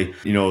probably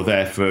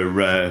there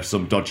for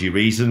some dodgy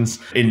reasons.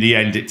 In the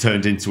end, it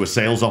turned into a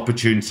sales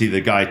opportunity. The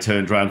guy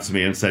turned around to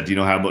me and said,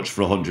 how much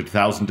for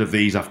 100,000 of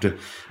these after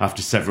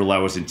several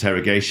hours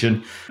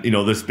interrogation.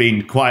 There's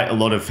been quite a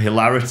lot of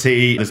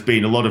hilarity. There's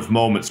been a lot of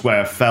moments where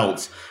I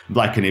felt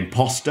like an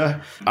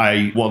imposter.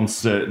 I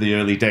once, the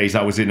early days,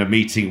 I was in a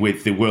meeting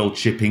with the World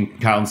Shipping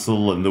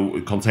Council and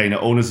the Container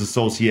Owners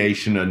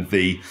Association and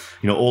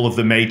all of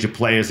the major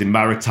players in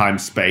maritime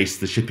space,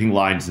 the shipping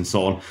lines and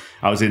so on.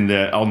 I was on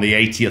the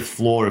 80th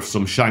floor of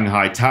some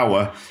Shanghai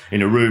tower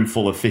in a room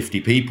full of 50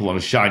 people on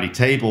a shiny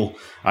table.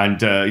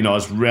 And, I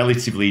was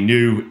relatively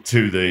new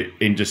to the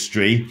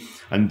industry.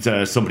 And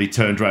somebody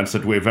turned around and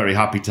said, we're very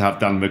happy to have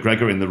Dan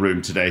MacGregor in the room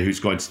today,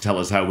 who's going to tell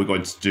us how we're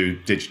going to do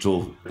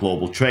digital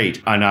global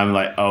trade. And I'm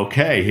like,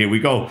 okay, here we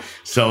go.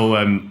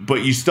 So,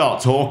 but you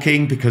start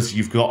talking because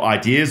you've got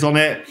ideas on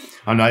it.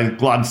 And I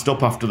glanced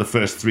up after the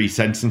first 3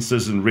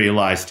 sentences and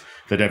realized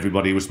that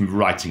everybody was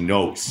writing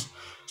notes.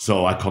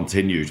 So I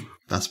continued.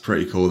 That's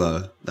pretty cool,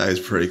 though. That is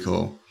pretty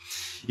cool.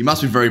 You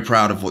must be very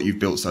proud of what you've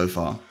built so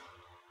far.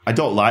 I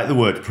don't like the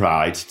word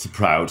proud,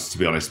 to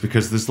be honest,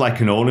 because there's like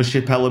an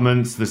ownership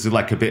element. There's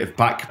like a bit of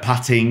back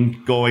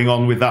patting going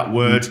on with that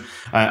word.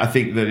 I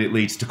think that it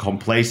leads to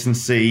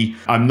complacency.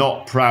 I'm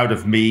not proud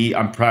of me.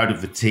 I'm proud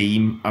of the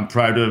team. I'm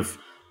proud of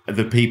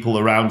the people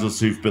around us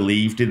who've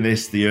believed in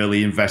this, the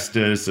early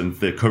investors and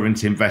the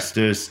current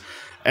investors.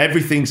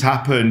 Everything's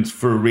happened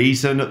for a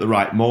reason at the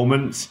right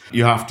moment.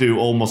 You have to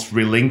almost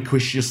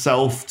relinquish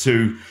yourself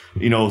to,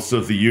 sort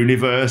of the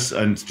universe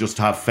and just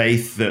have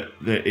faith that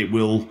it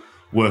will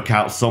work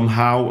out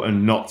somehow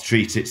and not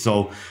treat it.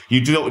 So you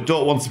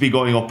don't want to be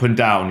going up and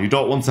down. You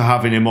don't want to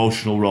have an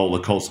emotional roller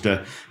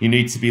coaster. You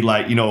need to be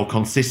like,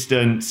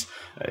 consistent,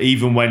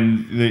 even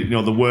when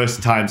the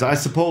worst times. I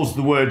suppose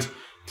the word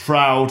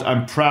proud,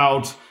 I'm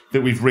proud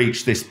that we've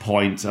reached this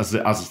point as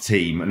a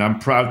team, and I'm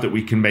proud that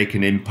we can make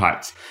an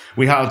impact.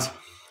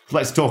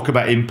 Let's talk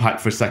about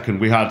impact for a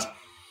second. We had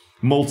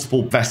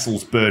multiple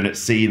vessels burn at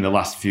sea in the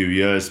last few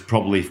years,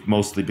 probably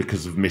mostly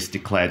because of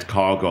misdeclared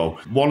cargo.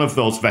 One of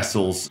those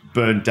vessels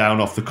burned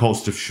down off the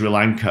coast of Sri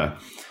Lanka,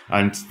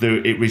 and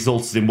it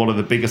resulted in one of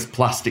the biggest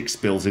plastic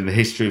spills in the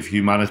history of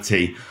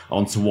humanity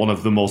onto one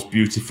of the most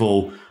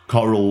beautiful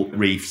coral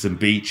reefs and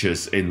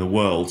beaches in the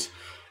world.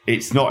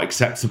 It's not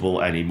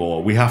acceptable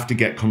anymore. We have to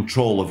get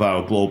control of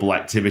our global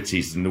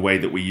activities and the way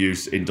that we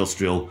use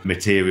industrial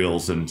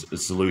materials and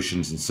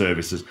solutions and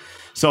services.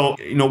 So,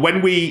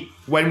 when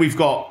we've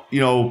got,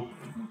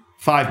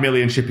 5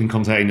 million shipping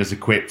containers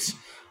equipped,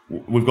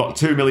 we've got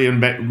 2 million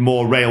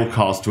more rail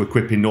cars to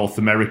equip in North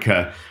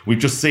America. We've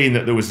just seen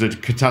that there was a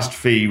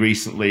catastrophe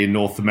recently in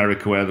North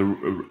America where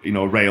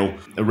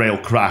a rail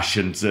crash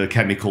and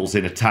chemicals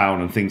in a town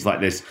and things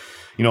like this.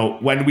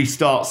 when we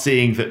start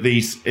seeing that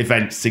these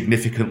events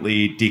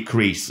significantly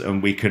decrease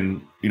and we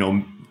can,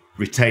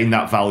 retain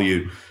that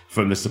value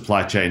from the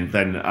supply chain,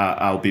 then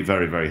I'll be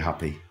very, very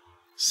happy.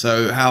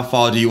 So how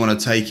far do you want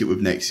to take it with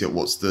Nextyacht?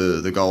 What's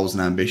the goals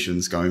and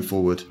ambitions going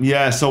forward?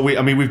 Yeah, so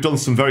we've done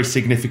some very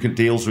significant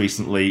deals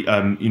recently.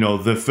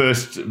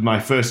 My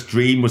first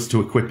dream was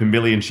to equip 1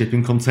 million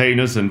shipping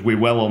containers, and we're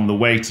well on the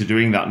way to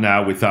doing that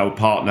now with our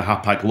partner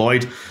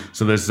Hapag-Lloyd.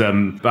 So there's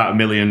about 1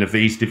 million of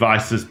these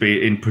devices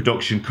in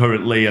production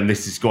currently, and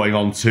this is going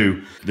on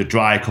to the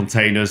dry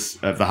containers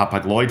of the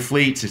Hapag-Lloyd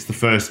fleet. It's the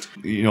first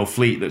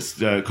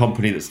fleet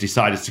company that's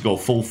decided to go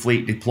full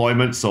fleet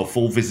deployment, so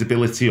full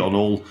visibility on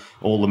all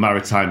the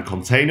maritime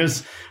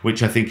containers,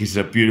 which I think is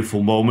a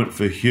beautiful moment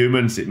for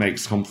humans. It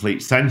makes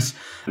complete sense.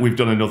 We've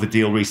done another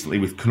deal recently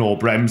with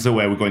Knorr-Bremse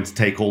where we're going to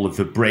take all of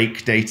the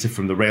brake data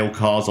from the rail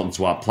cars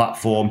onto our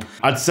platform.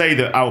 I'd say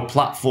that our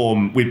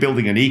platform, we're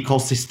building an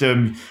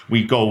ecosystem.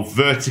 We go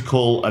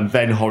vertical and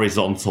then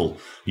horizontal.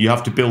 You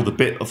have to build a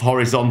bit of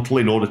horizontal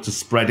in order to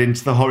spread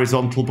into the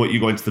horizontal, but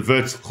you go into the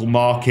vertical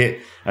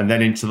market and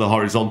then into the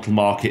horizontal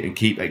market and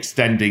keep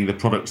extending the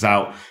products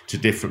out to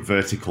different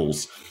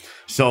verticals.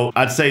 So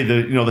I'd say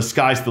the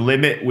sky's the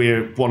limit.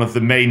 We're one of the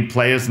main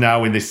players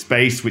now in this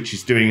space, which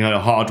is doing a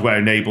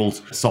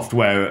hardware-enabled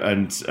software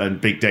and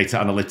big data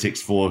analytics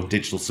for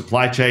digital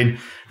supply chain.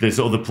 There's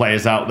other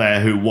players out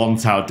there who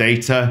want our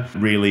data.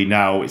 Really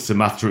now it's a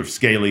matter of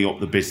scaling up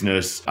the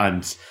business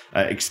and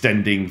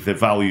extending the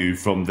value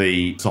from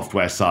the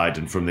software side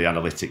and from the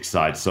analytics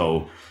side.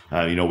 So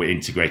we're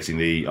integrating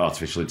the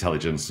artificial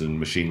intelligence and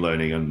machine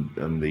learning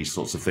and these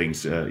sorts of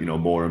things,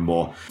 more and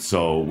more.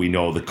 So we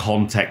know the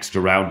context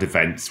around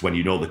events. When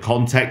you know the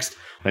context,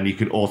 then you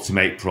can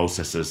automate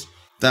processes.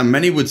 Dan,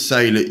 many would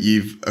say that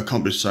you've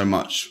accomplished so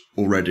much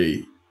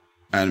already,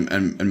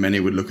 and many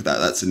would look at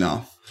that's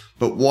enough.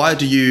 But why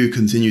do you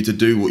continue to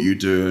do what you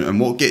do, and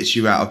what gets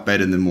you out of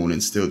bed in the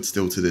morning still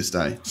to this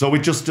day? So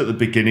we're just at the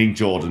beginning,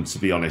 Jordan, to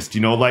be honest.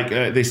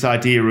 This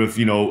idea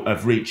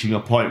of reaching a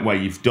point where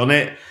you've done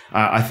it.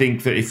 I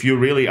think that if you're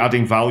really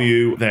adding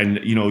value, then,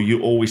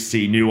 you always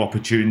see new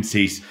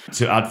opportunities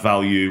to add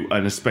value,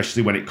 and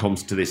especially when it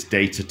comes to this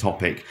data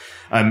topic.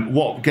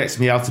 What gets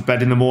me out of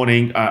bed in the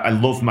morning? I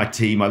love my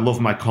team. I love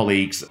my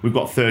colleagues. We've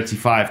got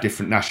 35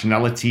 different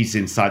nationalities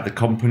inside the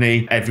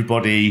company.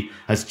 Everybody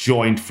has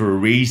joined for a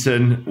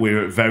reason.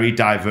 We're very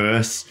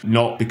diverse,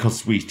 not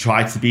because we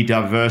try to be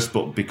diverse,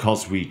 but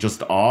because we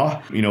just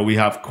are. We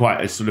have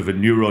quite a sort of a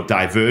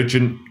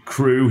neurodivergent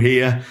crew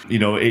here.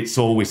 It's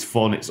always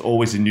fun. It's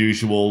always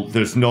unusual.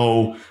 There's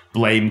no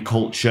blame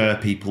culture.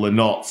 People are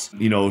not,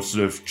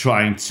 sort of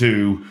trying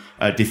to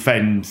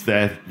defend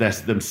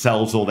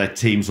themselves or their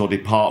teams or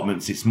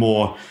departments. It's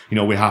more,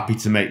 we're happy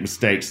to make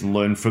mistakes and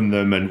learn from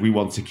them, and we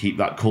want to keep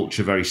that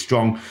culture very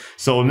strong.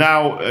 So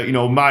now,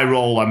 my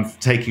role, I'm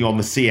taking on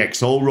the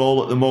CXO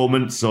role at the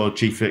moment, so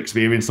Chief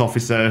Experience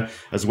Officer,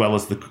 as well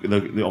as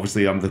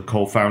obviously I'm the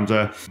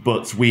co-founder,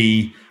 but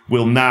we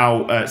will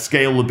now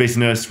scale the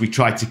business. We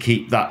try to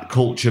keep that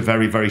culture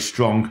very, very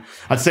strong.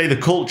 I'd say the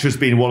culture has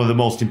been one of the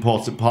most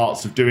important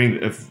parts of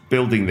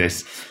building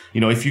this.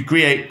 If you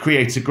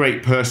create a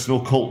great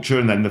personal culture,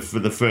 and then for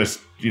the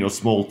first,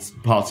 small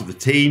part of the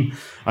team,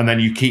 and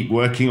then you keep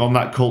working on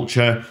that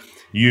culture,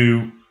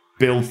 you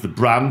build the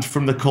brand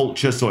from the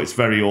culture, so it's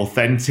very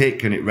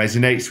authentic and it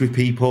resonates with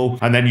people.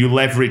 And then you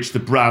leverage the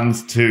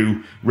brand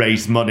to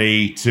raise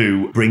money,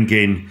 to bring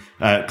in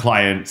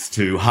clients,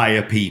 to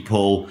hire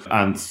people,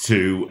 and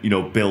to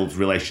build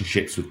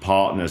relationships with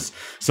partners.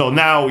 So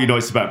now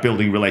it's about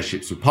building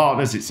relationships with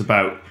partners. It's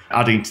about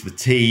adding to the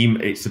team.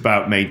 It's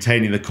about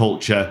maintaining the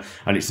culture,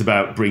 and it's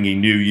about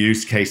bringing new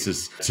use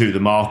cases to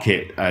the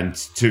market and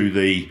to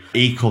the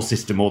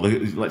ecosystem, or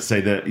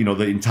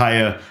the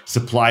entire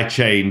supply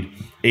chain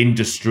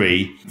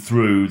industry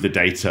through the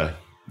data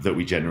that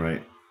we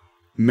generate.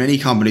 Many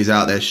companies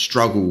out there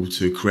struggle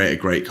to create a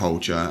great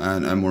culture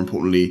and more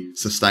importantly,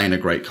 sustain a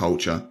great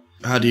culture.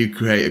 How do you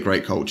create a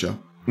great culture?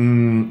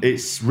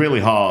 It's really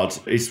hard.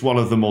 It's one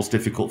of the most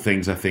difficult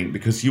things, I think,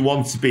 because you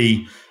want to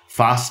be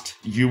fast.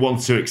 You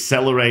want to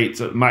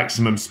accelerate at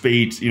maximum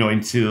speed,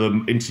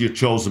 into your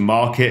chosen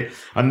market,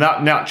 and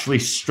that naturally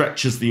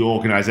stretches the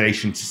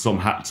organization to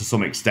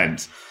some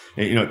extent.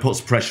 It puts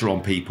pressure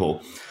on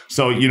people.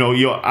 So,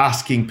 you're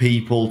asking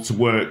people to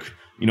work,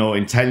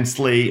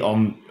 intensely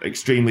on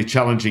extremely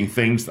challenging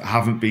things that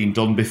haven't been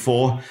done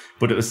before,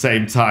 but at the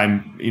same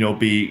time,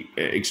 be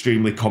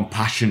extremely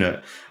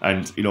compassionate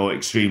and,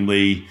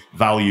 extremely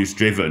values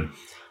driven.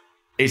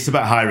 It's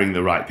about hiring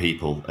the right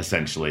people,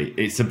 essentially.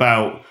 It's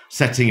about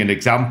setting an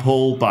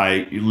example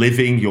by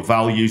living your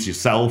values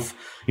yourself.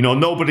 I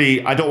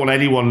don't want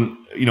anyone,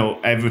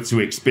 ever to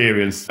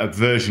experience a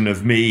version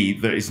of me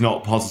that is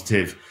not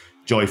positive,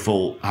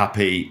 joyful,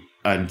 happy,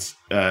 and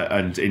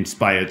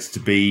inspired to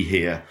be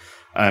here.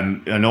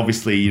 And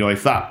obviously,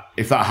 if that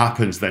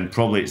happens, then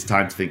probably it's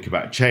time to think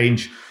about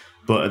change.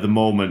 But at the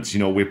moment,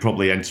 we're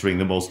probably entering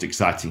the most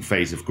exciting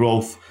phase of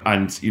growth.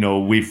 And,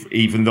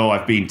 even though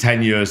I've been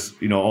 10 years,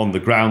 on the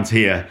ground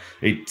here,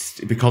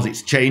 because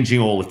it's changing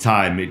all the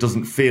time, it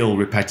doesn't feel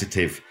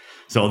repetitive.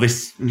 So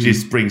this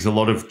just brings a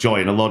lot of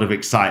joy and a lot of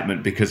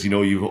excitement because,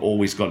 you've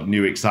always got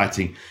new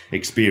exciting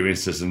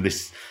experiences, and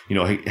this,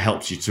 it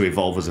helps you to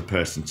evolve as a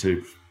person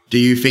too. Do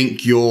you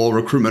think your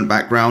recruitment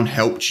background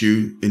helped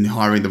you in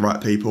hiring the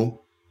right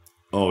people?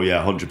 Oh,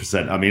 yeah,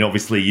 100%. I mean,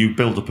 obviously, you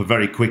build up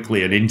very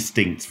quickly an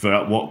instinct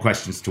for what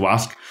questions to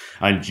ask,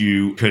 and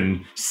you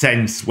can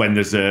sense when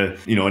there's an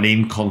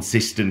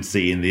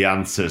inconsistency in the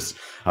answers.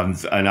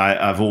 And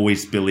I've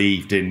always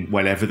believed in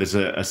whenever there's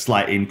a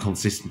slight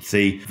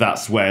inconsistency,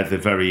 that's where the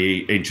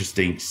very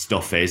interesting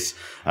stuff is.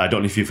 I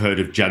don't know if you've heard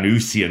of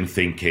Janusian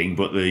thinking,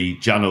 but the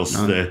Janus,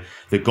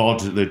 the god,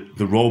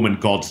 the Roman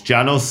god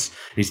Janus,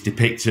 is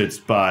depicted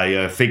by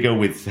a figure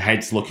with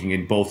heads looking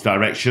in both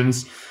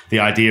directions. The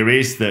idea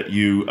is that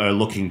you are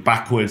looking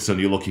backwards and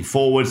you're looking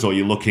forwards, or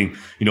you're looking,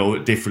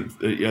 at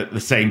the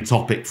same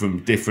topic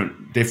from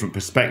different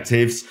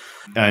perspectives.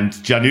 And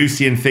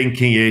Janusian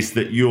thinking is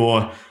that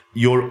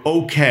you're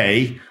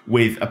okay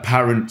with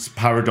apparent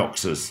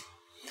paradoxes,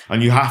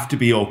 and you have to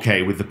be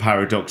okay with the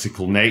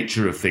paradoxical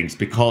nature of things,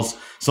 because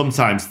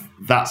sometimes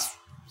that's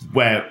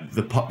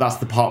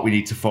the part we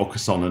need to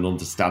focus on and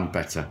understand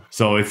better.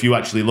 So if you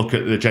actually look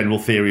at the general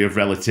theory of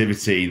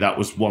relativity, that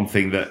was one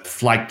thing that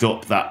flagged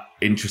up that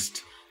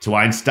interest to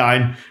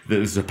Einstein, that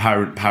there's a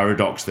apparent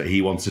paradox that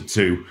he wanted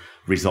to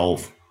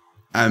resolve.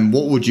 And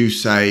what would you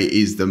say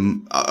is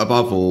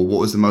above all, what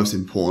was the most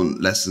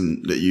important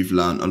lesson that you've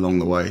learned along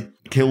the way?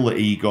 Kill the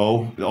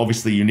ego.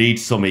 Obviously, you need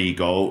some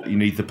ego. You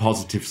need the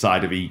positive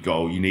side of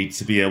ego. You need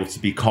to be able to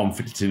be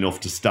confident enough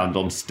to stand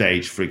on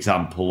stage, for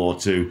example, or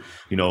to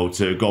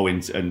go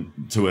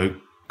into a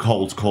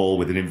cold call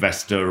with an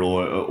investor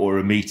or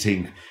a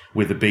meeting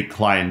with a big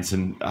client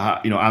and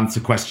answer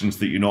questions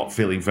that you're not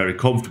feeling very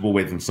comfortable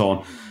with and so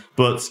on.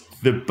 But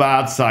the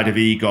bad side of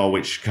ego,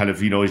 which kind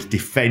of, is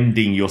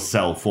defending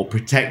yourself or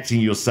protecting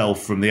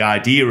yourself from the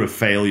idea of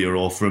failure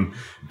or from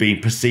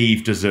being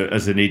perceived as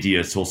an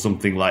idiot or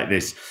something like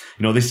this.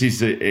 This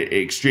is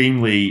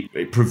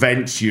it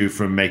prevents you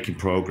from making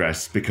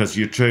progress because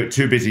you're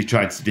too busy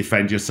trying to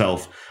defend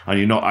yourself, and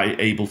you're not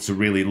able to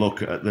really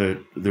look at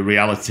the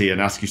reality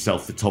and ask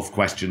yourself the tough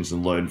questions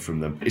and learn from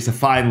them. It's a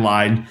fine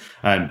line,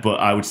 but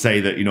I would say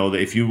that,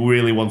 that if you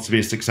really want to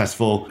be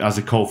successful as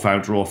a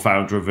co-founder or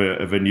founder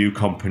of a new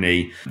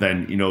company,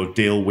 then,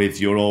 deal with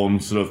your own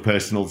sort of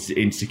personal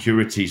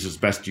insecurities as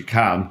best you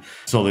can,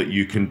 so that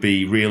you can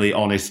be really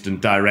honest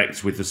and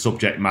direct with the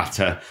subject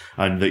matter,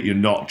 and that you're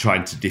not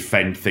trying to defend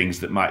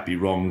things that might be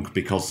wrong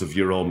because of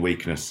your own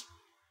weakness.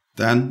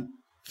 Dan,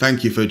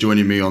 thank you for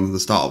joining me on the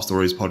Startup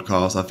Stories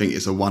podcast. I think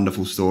it's a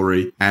wonderful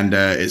story, and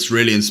it's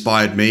really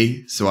inspired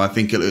me. So I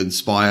think it'll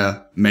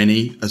inspire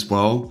many as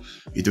well.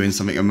 You're doing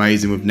something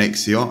amazing with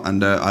Nexia,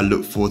 and I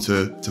look forward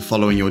to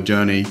following your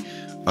journey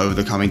over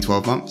the coming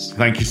 12 months.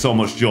 Thank you so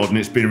much, Jordan.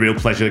 It's been a real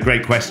pleasure.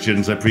 Great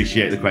questions. I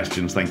appreciate the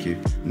questions. Thank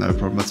you. No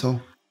problem at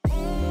all.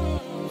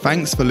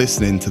 Thanks for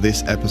listening to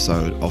this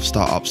episode of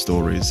Startup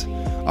Stories.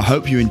 I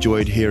hope you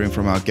enjoyed hearing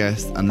from our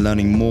guests and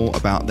learning more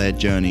about their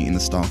journey in the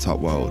startup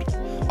world.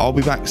 I'll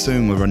be back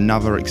soon with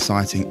another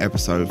exciting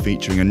episode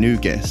featuring a new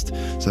guest,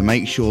 so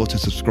make sure to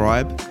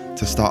subscribe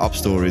to Startup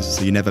Stories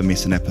so you never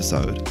miss an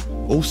episode.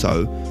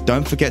 Also,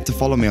 don't forget to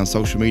follow me on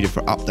social media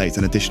for updates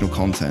and additional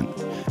content.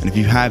 And if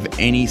you have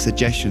any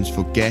suggestions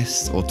for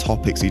guests or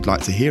topics you'd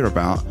like to hear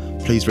about,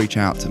 please reach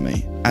out to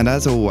me. And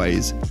as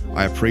always,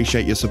 I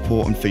appreciate your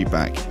support and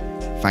feedback.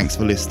 Thanks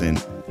for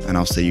listening, and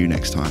I'll see you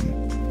next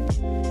time.